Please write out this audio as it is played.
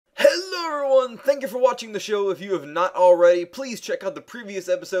Hello everyone, thank you for watching the show. If you have not already, please check out the previous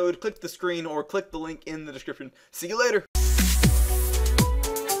episode, click the screen, or click the link in the description. See you later!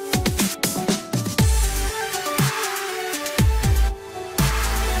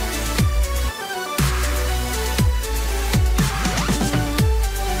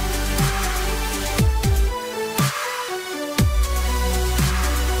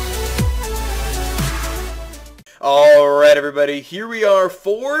 Alright everybody, here we are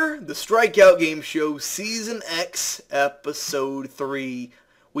for the Strikeout Game Show Season X, Episode 3.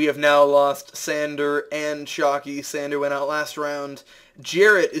 We have now lost Sander and Shocky. Sander went out last round.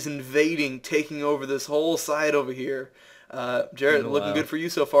 Jarrett is invading, taking over this whole side over here. Jarrett, looking good for you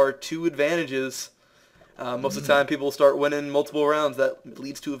so far. 2 advantages. Most of the time people start winning multiple rounds. That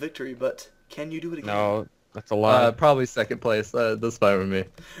leads to a victory, but can you do it again? No, that's a lot. Probably second place. That's fine with me.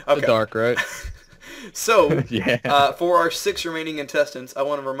 Okay. The dark, right? So, yeah. For our 6 remaining contestants, I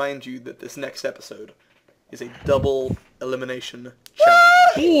want to remind you that this next episode is a double elimination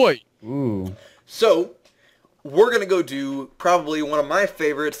challenge. Boy! Ooh. So, we're going to go do probably one of my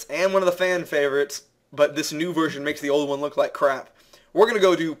favorites and one of the fan favorites, but this new version makes the old one look like crap. We're going to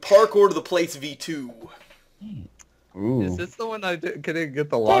go do Parkour to the Place V2. Ooh. Is this the one I couldn't get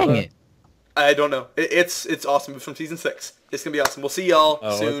the lava? I don't know. It's awesome. It's from Season 6. It's going to be awesome. We'll see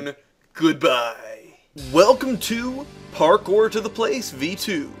y'all soon. Goodbye. Welcome to Parkour to the Place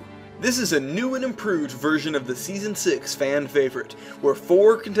V2. This is a new and improved version of the Season 6 fan favorite, where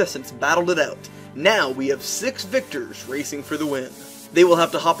 4 contestants battled it out. Now we have 6 victors racing for the win. They will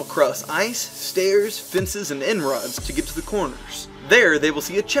have to hop across ice, stairs, fences, and end rods to get to the corners. There they will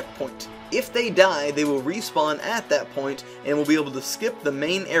see a checkpoint. If they die, they will respawn at that point and will be able to skip the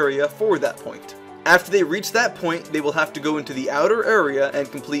main area for that point. After they reach that point, they will have to go into the outer area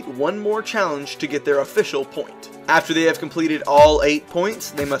and complete one more challenge to get their official point. After they have completed all 8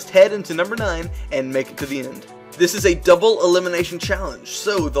 points, they must head into number 9 and make it to the end. This is a double elimination challenge,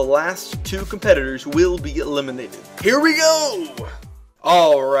 so the last 2 competitors will be eliminated. Here we go!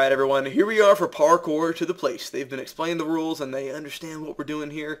 Alright everyone, here we are for Parkour to the Place. They've been explaining the rules and they understand what we're doing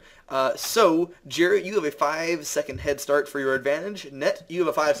here. So, Jarrett, you have a 5-second head start for your advantage. Net, you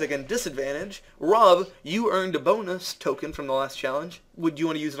have a 5-second disadvantage. Rob, you earned a bonus token from the last challenge. Would you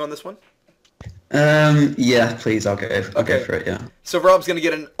want to use it on this one? Yeah, please, I'll go for it, yeah. So Rob's going to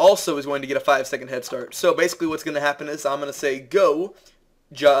get is going to get a 5-second head start. So basically what's going to happen is I'm going to say go.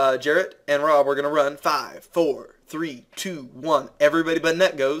 Jarrett and Rob are going to run 5, 4, 3, 2, 1. Everybody but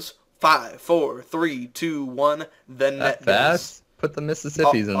Net goes 5, 4, 3, 2, 1. Then Net goes. Put the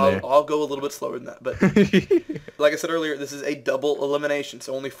Mississippis in there. I'll go a little bit slower than that, but like I said earlier, this is a double elimination,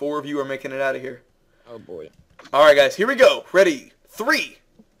 so only 4 of you are making it out of here. Oh boy. All right, guys, here we go. Ready? 3,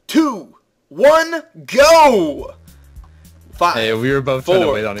 2, 1, go! 5. Hey, we were both trying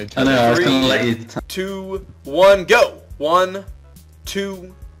to wait on each other. I know, I was gonna let you 2, 1, go! 1,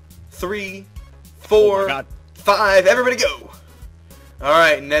 2, 3, 4, 5. Everybody go!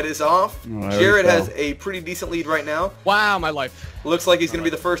 Alright, Ned is off. Jarrett has a pretty decent lead right now. Wow, my life. Looks like he's going to be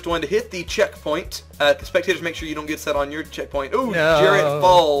the first one to hit the checkpoint. Spectators, make sure you don't get set on your checkpoint. Ooh, no. Jarrett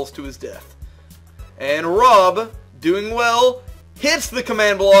falls to his death. And Rob, doing well, hits the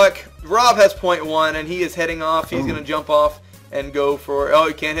command block. Rob has point 1, and he is heading off. He's going to jump off and go for... Oh,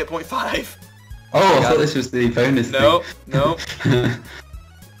 he can't hit point 5. Oh, I thought this was the bonus No.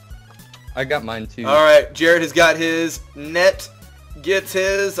 I got mine too. Alright, Jarrett has got his. Net gets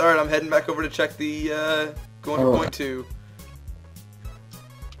his. Alright, I'm heading back over to check the, going for point 2.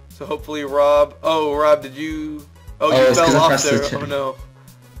 So hopefully Rob, Rob, did you, you fell off there, oh no.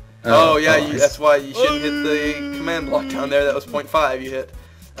 Oh yeah, that's why you shouldn't hit the command block down there, that was point 5 you hit.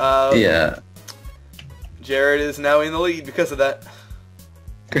 Yeah. Jarrett is now in the lead because of that.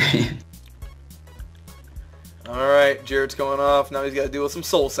 Great. Alright, Jarrett's going off, now he's got to deal with some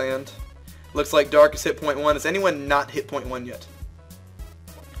soul sand. Looks like Dark has hit point 1. Has anyone not hit point 1 yet?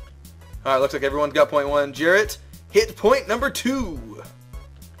 Alright, looks like everyone's got point 1. Jarrett hit point number 2.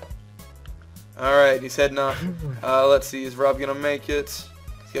 Alright, he's heading off. Let's see, is Rob going to make it?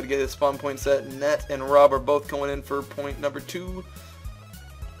 He's got to get his spawn point set. Net and Rob are both going in for point number 2.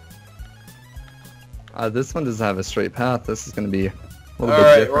 This one doesn't have a straight path. This is going to be a little bit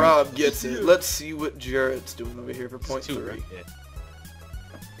Alright, different. Rob gets it. Let's see what Jarrett's doing over here for point 3.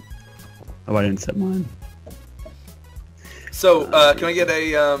 Oh, I didn't set mine. So, can I get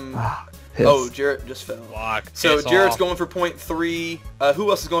a, oh, Jarrett just fell. So, Jarrett's going for point 3. Who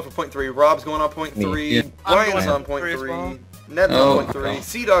else is going for point 3? Rob's going on point 3. Yeah. Brian's on point 3. Ned's on point 3.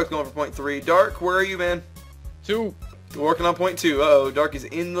 Sea-Dog's going for point 3. Dark, where are you, man? 2. Working on point 2. Uh-oh, Dark is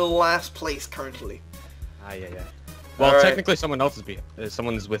in the last place currently. Well, All right. technically someone else is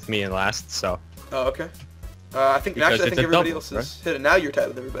someone is with me in last, so. Oh, okay. I think Because actually I it's think a everybody double, else right? is hit it. Now you're tied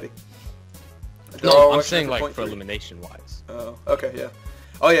with everybody. They're No, all I'm rushing saying like point for three. elimination wise. Oh, okay, yeah.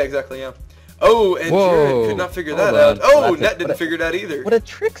 Oh, yeah, exactly, yeah. Oh, and Whoa, Jared could not figure that hold out. on. Oh, That's a- Net didn't what a- figure that either. What a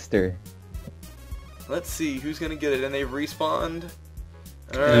trickster. Let's see who's gonna get it, and they've respawned.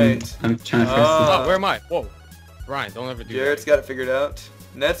 All right. I'm trying to Ah. Oh, where am I? Whoa, Brian, don't ever do Jared's that. got it figured out.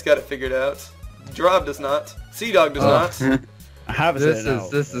 Net's got it figured out. Drob does not. Sea-Dog does not. I have it.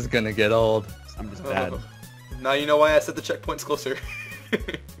 This is gonna get old. I'm just bad. Oh. Now you know why I set the checkpoints closer.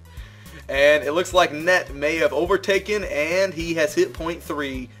 And it looks like Net may have overtaken, and he has hit point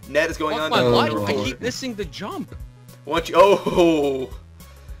 3. Net is going Fuck on my to life, number I 4. keep missing the jump. Once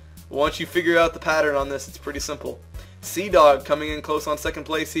you figure out the pattern on this, it's pretty simple. Sea-Dog coming in close on second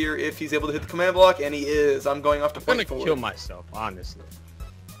place here if he's able to hit the command block, and he is. I'm going off to I'm gonna point 4. kill myself, honestly.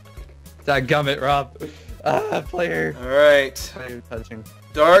 Dadgummit, Rob. Player. All right. Player touching.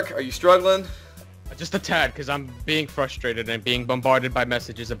 Dark, are you struggling? Just a tad, because I'm being frustrated and being bombarded by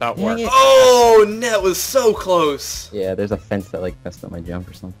messages about work. Dang it. Oh, Net was so close. Yeah, there's a fence that like messed up my jump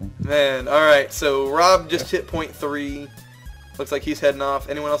or something. Man, alright, so Rob just hit point 3. Looks like he's heading off.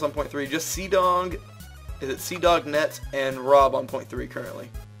 Anyone else on point 3? Just Sea-Dog. Is it Sea-Dog, Net, and Rob on point 3 currently?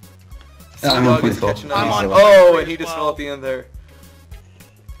 I'm on Sea-Dog is point 4. catching up. I'm on Oh, point and he three just as fell well. at the end there.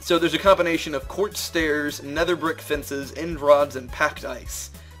 So there's a combination of quartz stairs, nether brick fences, end rods, and packed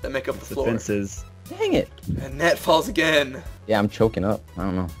ice that make up the The floor. fences. Dang it! And Net falls again. Yeah, I'm choking up. I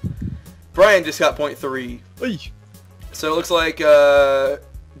don't know. Brian just got point 3. So it looks like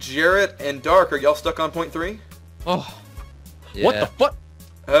Jarrett and Dark, are y'all stuck on point 3? Oh, Yeah. what the fuck?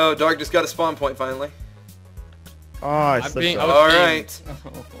 Oh, Dark just got a spawn point finally. Oh, I I'm slipped being- up. I was All being- right.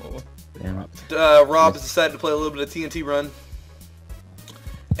 Damn it. Rob has decided to play a little bit of TNT run.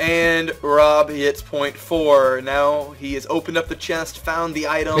 And Rob hits point 4. Now he has opened up the chest, found the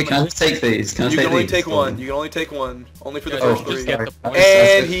item. Wait, can I just take these? Can I You take can only these? take one. You can only take one. Only for the Yeah, first just 3. get the point.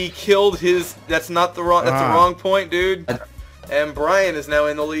 And he killed his. That's not the wrong. That's the Ah. wrong point, dude. And Brian is now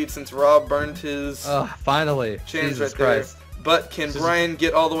in the lead since Rob burned his Finally. chance Jesus right there. Christ. But can This is- Brian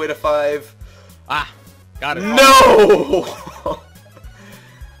get all the way to 5? Ah, got it. No!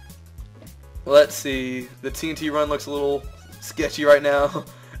 Let's see. The TNT run looks a little sketchy right now.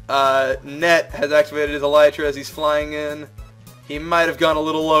 Net has activated his Elytra as he's flying in. He might have gone a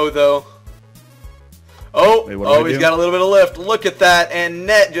little low, though. Oh, Wait, what do I he's do? got a little bit of lift. Look at that. And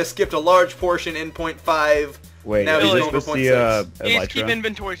Net just skipped a large portion in point 5. Wait, Now is he's this going for supposed to point be 6. Is keep Elytra?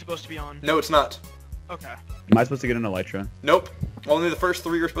 inventory supposed to be on? No, it's not. Okay. Am I supposed to get an Elytra? Nope. Only the first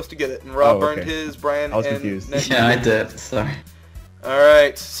 3 are supposed to get it. And Rob Oh, burned okay. his, Brian, I was and confused. Net. Yeah, I did. Sorry.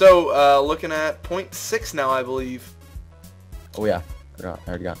 Alright, so looking at point 6 now, I believe. Oh yeah, forgot. I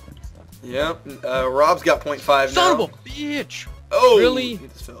already got them. Yep. Rob's got point 5 Son now. of a bitch! Oh, Really? he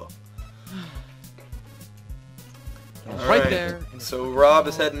just fell. Right Alright, there. So Rob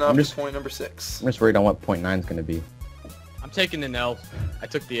is heading off I'm to just- point number 6. I'm just worried on what point 9's gonna be. I'm taking an L. I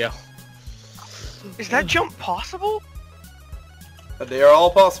took the L. Is that jump possible? They are all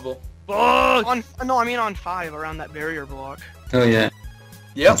possible. Fuck! On no, I mean on 5 around that barrier block. Oh yeah.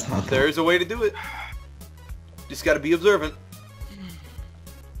 Yep, That's hard. there's a way to do it. Just gotta be observant.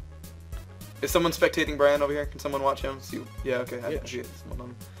 Is someone spectating Brian over here? Can someone watch him? See, yeah, okay, I see it. Someone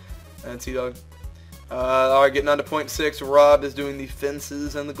on. And Sea-Dog. Alright, getting on to point 6. Rob is doing the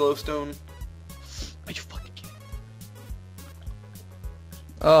fences and the glowstone. Are you fucking kidding?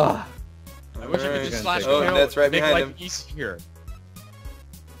 Oh. I wish I could Alright. just slash Oh, kill, Net's right make behind life him. easier.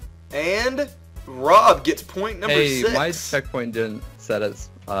 And Rob gets point number Hey, 6. my checkpoint didn't set as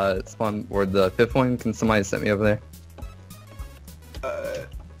spawn or the 5th one. Can somebody set me over there?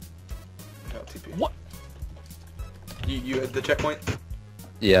 LTP. What? You had the checkpoint?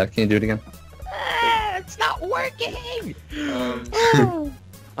 Yeah, can you do it again? It's not working! Um,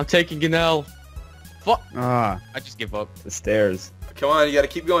 I'm taking an L. Fuck! Ah, I just give up. the stairs. come on, you gotta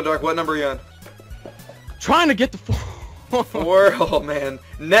keep going, Dark. What number are you on? Trying to get the 4. 4. Oh, man.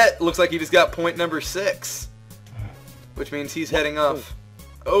 Net looks like he just got point number 6. Which means he's heading off.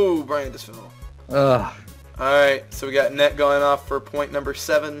 Oh, Brian just fell. Ugh. Alright, so we got Net going off for point number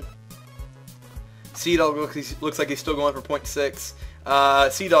 7. Sea-Dog looks like he's still going for point 6.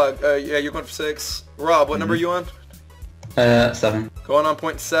 Sea-Dog, yeah, you're going for 6. Rob, what number are you on? 7. Going on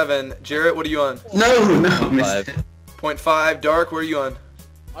point 7. Jarrett, what are you on? No, I missed 5. it. Point 5. Dark, where are you on?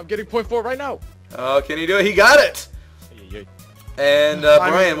 I'm getting point 4 right now. Oh, can he do it? He got it! And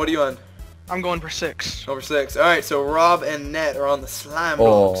Brian, what are you on? I'm going for 6. Over 6. Alright, so Rob and Net are on the slime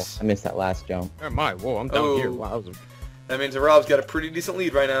Oh, blocks. I missed that last jump. Where am I? Whoa, I'm down Oh. here. Wow. That means that Rob's got a pretty decent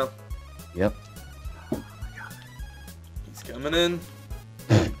lead right now. Yep. Coming in.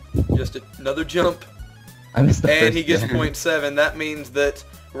 Just another jump. I missed the And first he gets turn. 0.7. That means that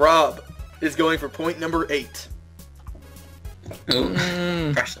Rob is going for point number 8.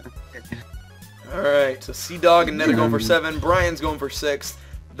 Oh, pressure. Alright, so Sea-Dog and Ned are going for 7. Brian's going for 6.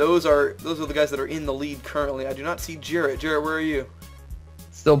 Those are the guys that are in the lead currently. I do not see Jarrett. Jarrett, where are you?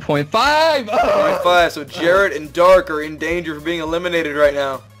 Still 0.5. Oh! 0.5. So Jarrett and Dark are in danger for being eliminated right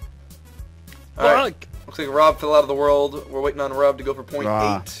now. Alright. Fuck. Looks like Rob fell out of the world. We're waiting on Rob to go for point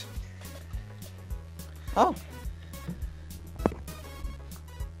 8. Oh.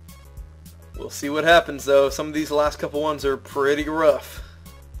 We'll see what happens though. Some of these last couple ones are pretty rough.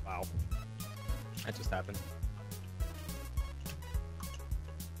 Wow. That just happened.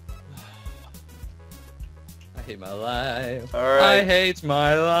 I hate my life. Alright. I hate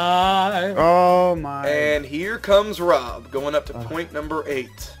my life. Oh my. And here comes Rob going up to point number 8.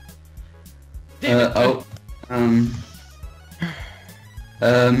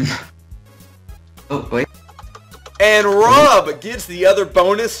 Oh, wait. And Rob gets the other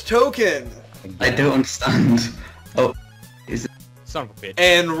bonus token. I don't understand. Oh, is it? Son of a bitch.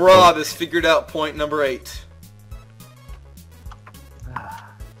 And Rob has figured out point number 8.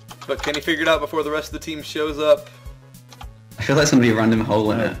 But can he figure it out before the rest of the team shows up? I feel like somebody random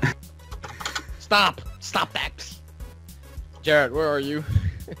hole in it. Stop! Stop that! Jared, where are you?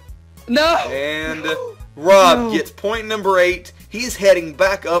 No. And Rob gets point number 8. He's heading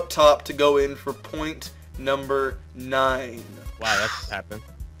back up top to go in for point number 9. Wow, that just happened.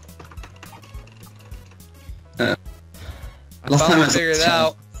 I Last time finally I figured it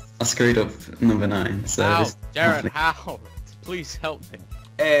out. I screwed up number 9, so How? this- Jared, how? Please help me.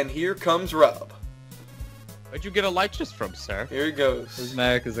 And here comes Rob. Where'd you get a light just from, sir? Here he Doesn't goes.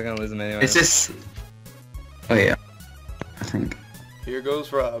 matter because they're gonna lose them anyway. It's just... Oh yeah, I think. Here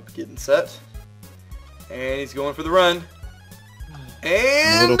goes Rob getting set. And he's going for the run.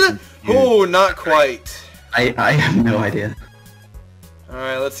 And... confused. Oh, not quite. I have no idea.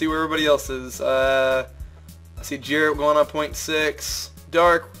 Alright, let's see where everybody else is. I see Jarrett going on point 6.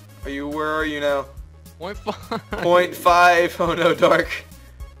 Dark, where are you now? 0.5. Point 5. Oh no, Dark.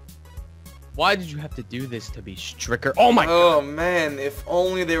 Why did you have to do this to be stricker? Oh my god! Oh man, if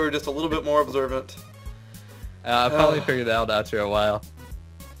only they were just a little bit more observant. I finally figured it out after a while.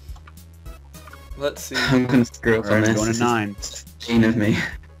 Let's see. I'm gonna screw up on Alright, this. going This to is 9. Gene of me.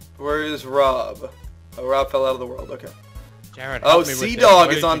 Where is Rob? Oh, Rob fell out of the world. Okay. Jared, Oh, help me with this. Sea-Dog What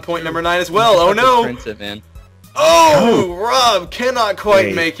is did on you point do? number 9 as well. Oh Have to no! print it, man. Oh, Rob cannot quite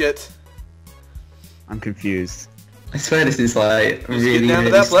Wait. make it. I'm confused. I swear this is like Just really, get down to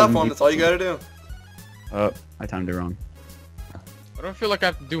really that platform. stingy. That's all you gotta do. Oh, I timed it wrong. I don't feel like I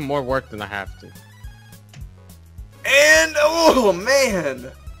have to do more work than I have to. And oh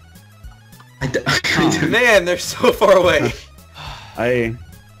man, I don't- man, they're so far away.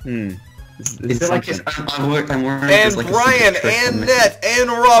 This Is it like something. I'm worried And it's like a Brian secret trick and I'm missing. Net and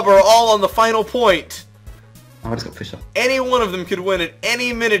Rob are all on the final point. Oh, I just got pushed off. Any one of them could win at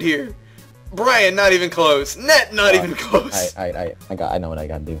any minute here. Brian, not even close. Net, not even close. I know what I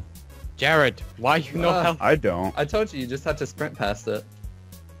gotta do. Jared, why you know how I don't. I told you just have to sprint past it.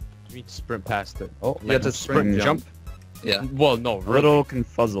 you need to sprint past it? Oh, You have to sprint Sprint jump. jump? Yeah. Well, no, A really. little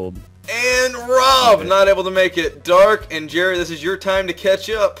confuzzled. And Rob, not able to make it. Dark and Jerry, this is your time to catch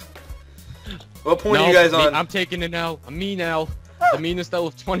up. What point No, are you guys me- on? I'm taking an L. A mean L. The meanest L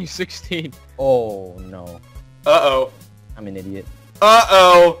of 2016. Oh no, Uh-oh. I'm an idiot.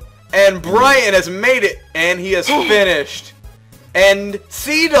 Uh-oh. And Brian has made it, and he has finished. And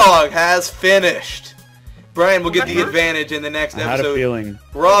Sea-Dog has finished. Brian will get the advantage in the next I had a episode. feeling.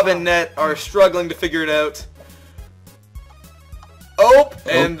 Rob and Net are struggling to figure it out. Oh,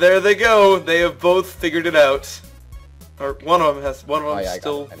 and there they go. They have both figured it out. Or one of them has. One of them Oh, yeah, I got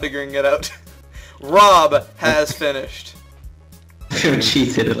still it, I know. figuring it out. Rob has finished. I feel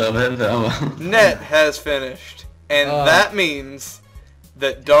cheated a little bit, but oh well. Net has finished, and that means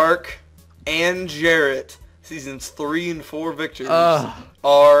that Dark and Jarrett, seasons 3 and 4 victors,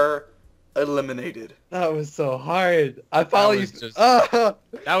 are eliminated. That was so hard. I finally. was just- That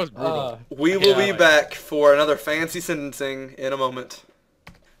was brutal. We will be back for another fancy sentencing in a moment.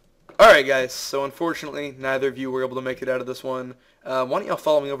 Alright guys, so unfortunately neither of you were able to make it out of this one. Why don't y'all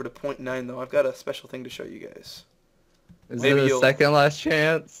follow me over to point 9 though? I've got a special thing to show you guys. Is Maybe it a you'll- second last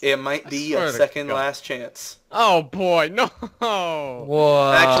chance? It might be swear a to second God. last chance. Oh boy, no.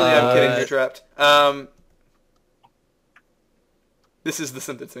 What? Actually, I'm kidding, you're trapped. This is the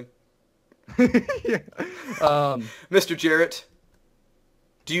sentencing. Mr. Jarrett,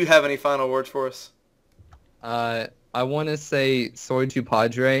 do you have any final words for us? I want to say sorry to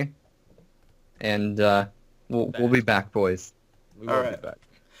Padre, and We'll be back, boys. We will Alright. be back.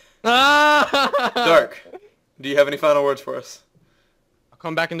 Ah! Dark, do you have any final words for us? I'll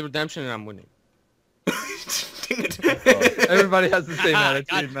come back into redemption and I'm winning. Dang it. Everybody has the same God.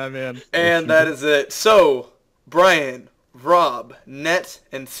 attitude, my man. And that is it. So, Brian, Rob, Net,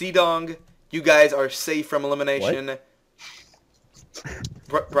 and C-Dong, you guys are safe from elimination.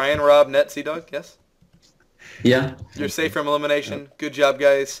 Brian, Rob, Net, C-Dong, yes? Yeah. You're safe from elimination. Good job,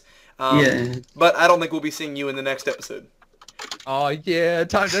 guys. Yeah. But I don't think we'll be seeing you in the next episode. Oh yeah,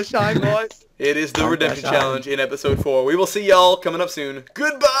 time to shine, boys. It is the Time to Redemption shine. Challenge in episode 4. We will see y'all coming up soon.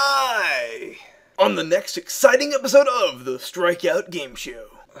 Goodbye! On the next exciting episode of the Strikeout Game Show.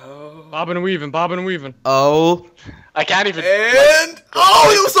 Oh. Bobbing and weaving, bobbing and weaving. Oh. I can't even. And... Oh,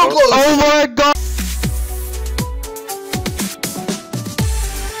 it was so close! Oh my God.